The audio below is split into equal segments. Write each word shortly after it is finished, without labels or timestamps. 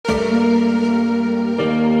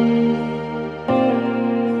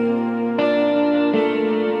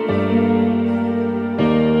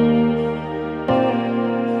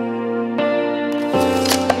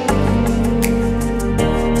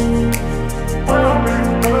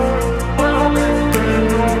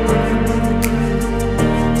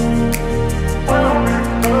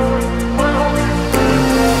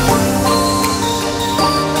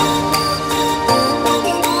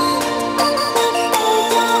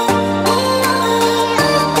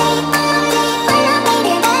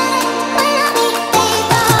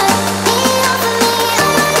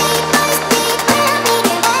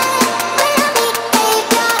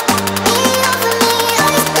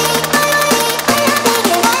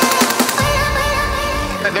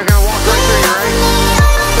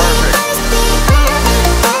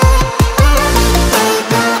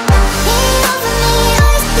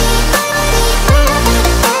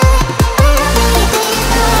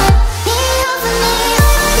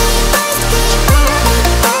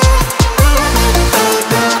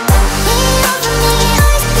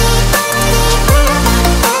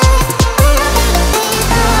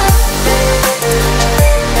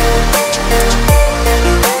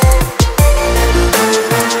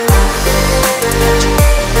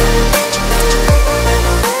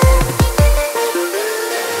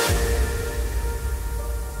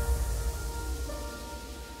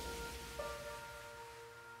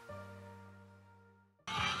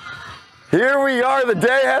Here we are, the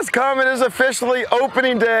day has come. It is officially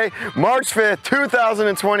opening day, March 5th,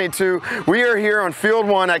 2022. We are here on Field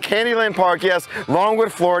 1 at Candyland Park, yes,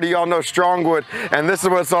 Longwood, Florida. You all know Strongwood, and this is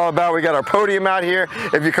what it's all about. We got our podium out here.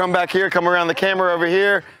 If you come back here, come around the camera over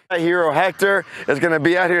here. Hero Hector is going to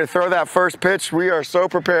be out here to throw that first pitch. We are so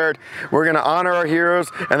prepared. We're going to honor our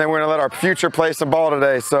heroes, and then we're going to let our future play some ball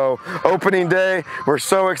today. So opening day, we're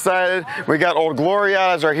so excited. We got Old Glory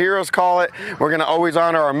out, as our heroes call it. We're going to always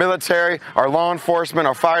honor our military, our law enforcement,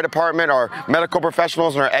 our fire department, our medical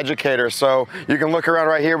professionals, and our educators. So you can look around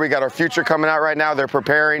right here. We got our future coming out right now. They're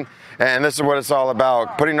preparing, and this is what it's all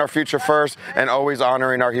about, putting our future first and always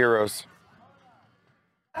honoring our heroes.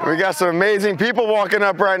 We got some amazing people walking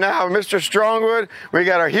up right now. Mr. Strongwood, we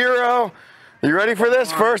got our hero. You ready for this?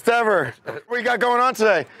 First ever. What we got going on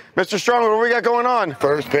today? Mr. Strongwood, what we got going on?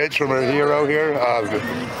 First pitch from our hero here,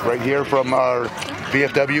 right here from our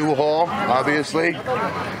VFW hall, obviously.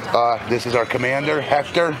 This is our commander,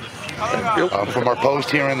 Hector, from our post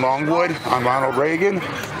here in Longwood on Ronald Reagan.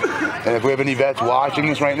 And if we have any vets watching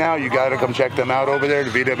this right now, you got to come check them out over there, the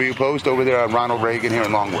VW post over there on Ronald Reagan here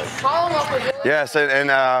in Longwood. Yes, and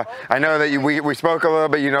I know that we spoke a little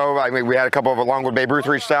bit, you know, I mean, we had a couple of Longwood. Babe Ruth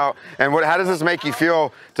reached out. And how does this make you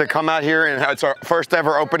feel to come out here and it's our first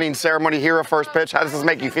ever opening ceremony, hero first pitch? How does this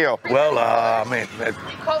make you feel? Well, I mean,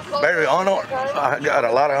 very honored. I got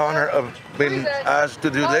a lot of honor of being asked to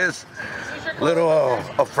do this. A little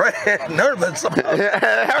afraid, nervous.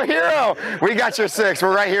 Our hero, we got your six.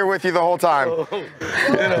 We're right here with you the whole time.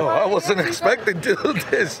 You know, I wasn't expecting to do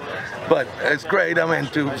this, but it's great. I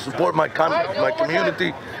mean, to support my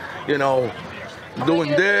community, you know,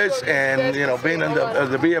 doing this and, you know, being in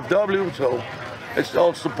the BFW, so it's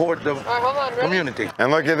all support the community.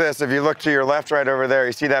 And look at this. If you look to your left right over there,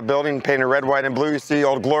 you see that building painted red, white, and blue. You see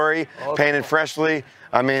Old Glory painted freshly.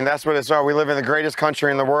 I mean, that's what it's all. We live in the greatest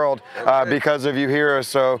country in the world because of you heroes.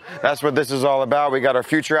 So that's what this is all about. We got our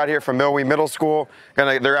future out here from Millwee Middle School.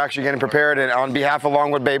 They're actually getting prepared. And on behalf of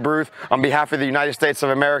Longwood Babe Ruth, on behalf of the United States of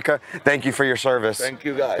America, thank you for your service. Thank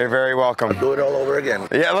you, guys. You're very welcome. I'll do it all over again.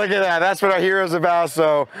 Yeah, look at that. That's what our heroes about.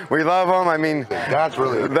 So we love them. I mean, that's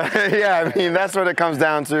really yeah, I mean, that's what it comes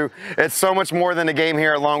down to. It's so much more than a game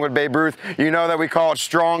here at Longwood Babe Ruth. You know that we call it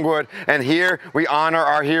Strongwood. And here we honor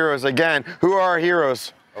our heroes. Again, who are our heroes?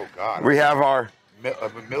 Oh, God. We have our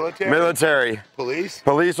military,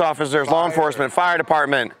 police officers, law enforcement, fire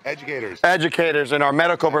department, educators, and our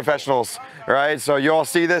medical professionals, right? So you all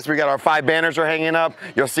see this. We got our 5 banners are hanging up.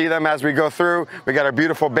 You'll see them as we go through. We got our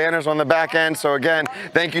beautiful banners on the back end. So again,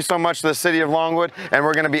 thank you so much to the city of Longwood, and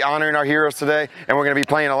we're going to be honoring our heroes today, and we're going to be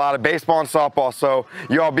playing a lot of baseball and softball. So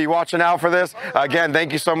you all be watching out for this. Again,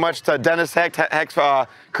 thank you so much to Dennis Heck,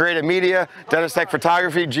 Creative Media, Dennis Heck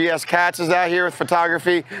Photography, GS Katz is out here with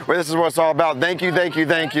photography. Well, this is what it's all about. Thank you, thank you,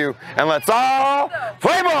 thank you. And let's all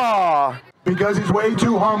play ball! Because he's way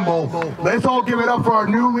too humble, let's all give it up for our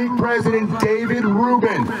new league president, David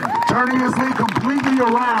Rubin, turning this league completely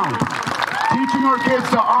around, teaching our kids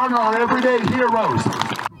to honor our everyday heroes.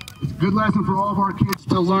 It's a good lesson for all of our kids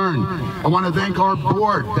to learn. I want to thank our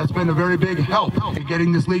board. That's been a very big help in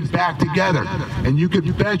getting this league back together. And you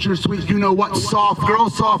could bet your sweet, you know what,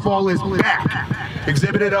 girls softball is back.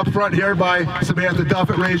 Exhibited up front here by Samantha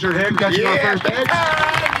Duffett. Raise your hand, catching our first pitch.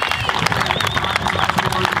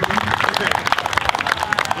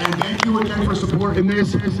 And thank you again for supporting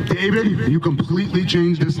this. David, you completely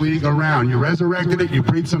changed this league around. You resurrected it, you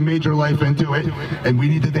breathed some major life into it, and we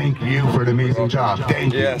need to thank you for an amazing job.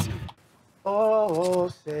 Thank you. Yes. Oh,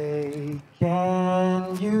 say,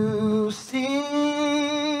 can you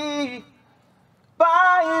see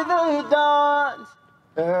by the dawn's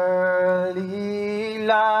early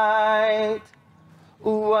light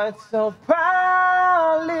what so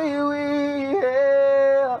proudly we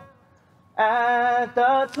hailed at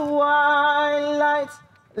the twilight's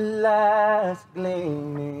last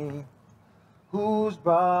gleaming, whose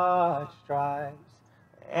broad stripes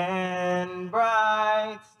and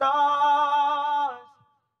bright stars.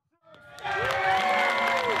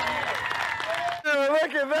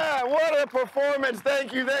 Look at that. What a performance.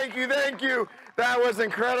 Thank you, thank you, thank you. That was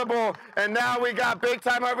incredible. And now we got big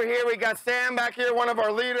time over here. We got Sam back here, one of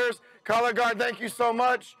our leaders. Color guard, thank you so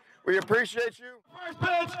much. We appreciate you. First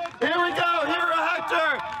pitch. Here we go. Hero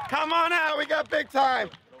Hector. Come on out. We got big time.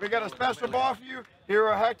 We got a special ball for you.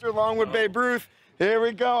 Hero Hector, Longwood Babe Ruth. Here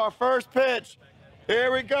we go. Our first pitch.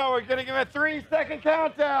 Here we go. We're going to give a 3-second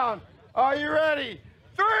countdown. Are you ready?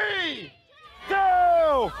 3, 2,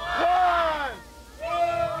 1.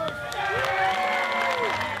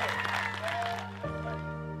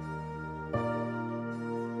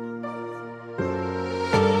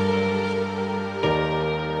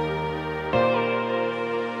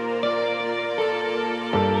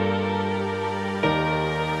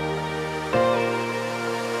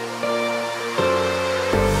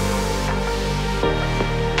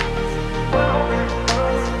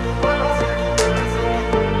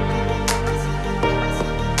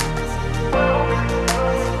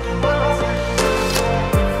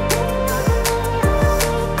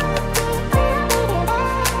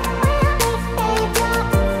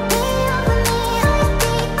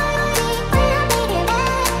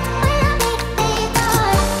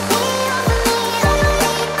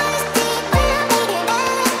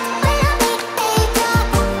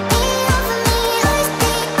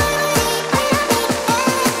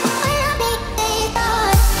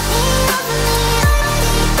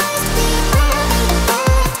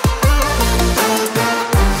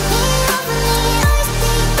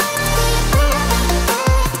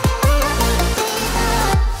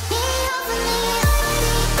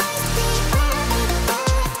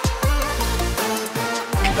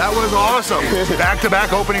 was awesome.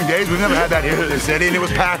 Back-to-back opening days. We've never had that here in the city, and it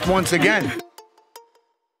was packed once again.